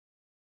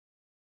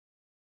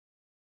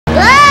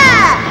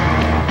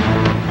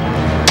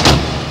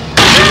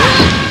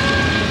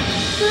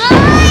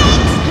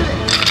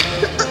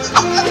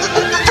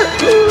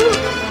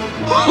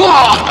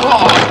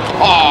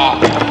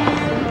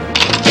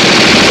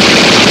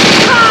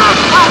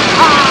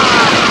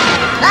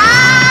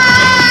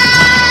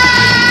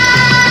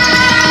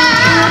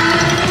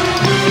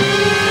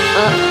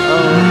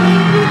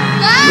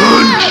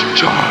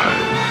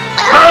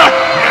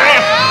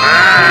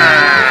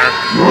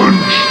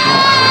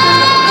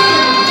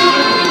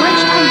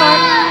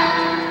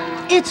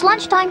It's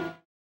lunchtime.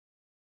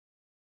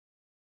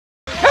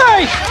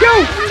 Hey!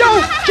 You!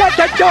 No! Shut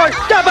the door!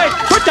 Stop it!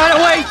 Put that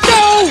away!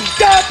 No!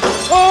 Stop!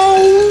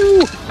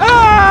 Oh!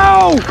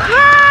 Ow!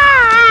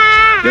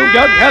 Ah! You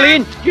young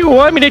hellion! You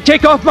want me to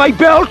take off my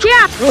belt?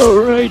 Yeah. All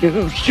right,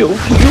 I'll show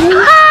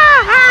you.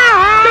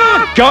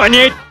 Doggone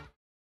it!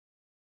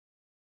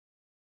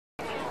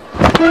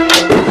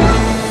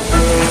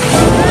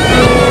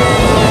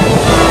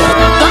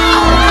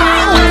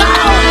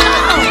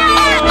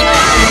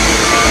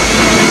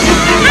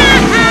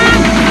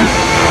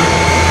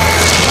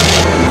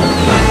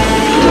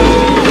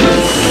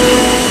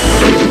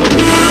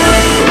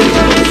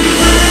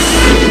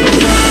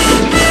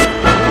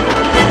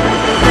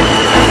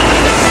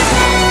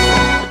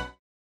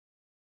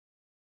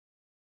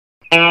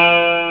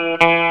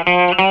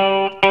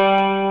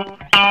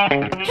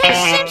 Hey,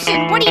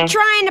 Simpson, what are you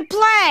trying to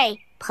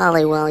play?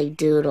 Polly-Wolly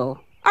Doodle.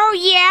 Oh,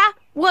 yeah?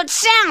 Well, it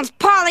sounds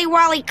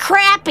Polly-Wolly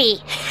crappy.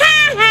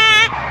 Ha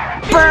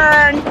ha!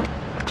 Burn!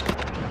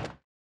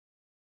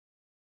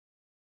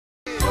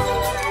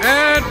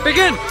 And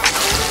begin!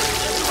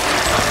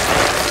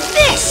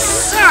 This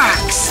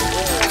sucks!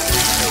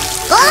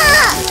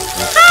 Ah!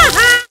 Ha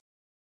ha!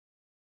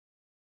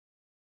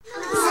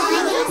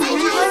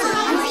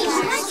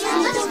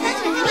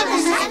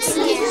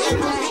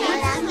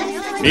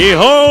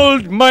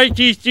 Behold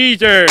mighty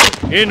Caesar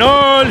in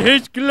all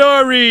his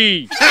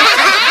glory!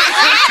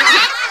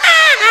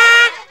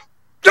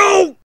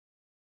 Go!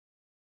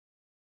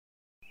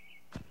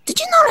 Did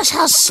you notice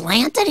how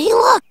slanted he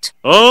looked?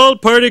 All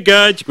part of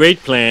God's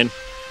great plan.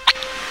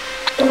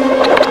 I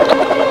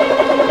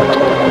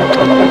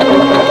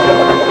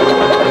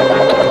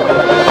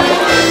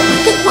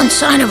think one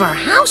side of our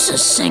house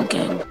is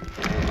sinking.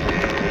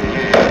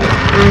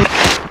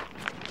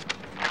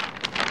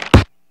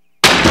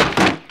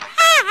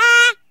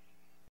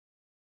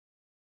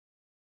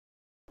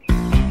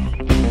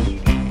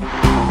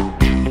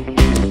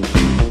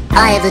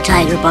 I have the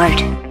tiger,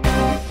 Bart.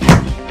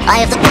 I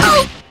have the...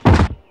 Oh!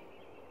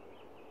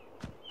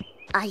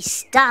 I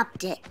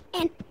stopped it.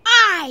 And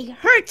I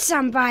hurt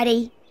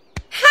somebody.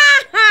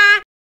 Ha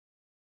ha!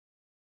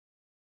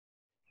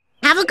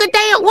 Have a good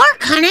day at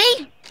work,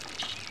 honey.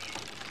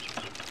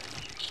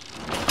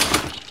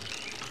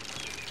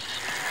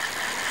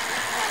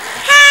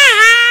 Ha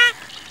ha!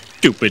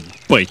 Stupid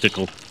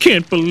bicycle.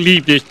 Can't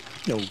believe this.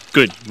 No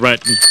good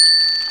rotten.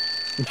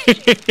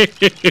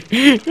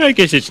 I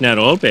guess it's not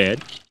all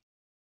bad.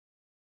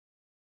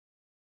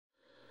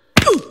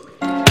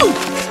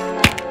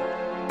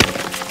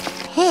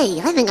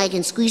 Hey, I think I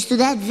can squeeze through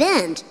that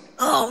vent.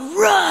 All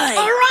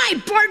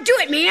right, Bart, do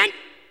it, man.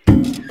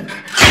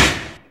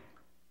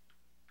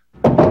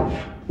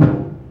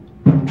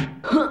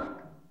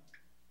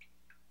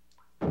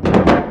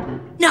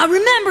 Now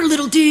remember,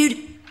 little dude,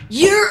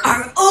 you're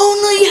our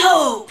only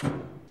hope.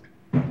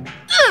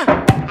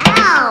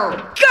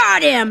 Ow!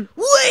 Got him!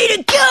 Way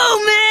to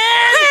go,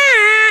 man!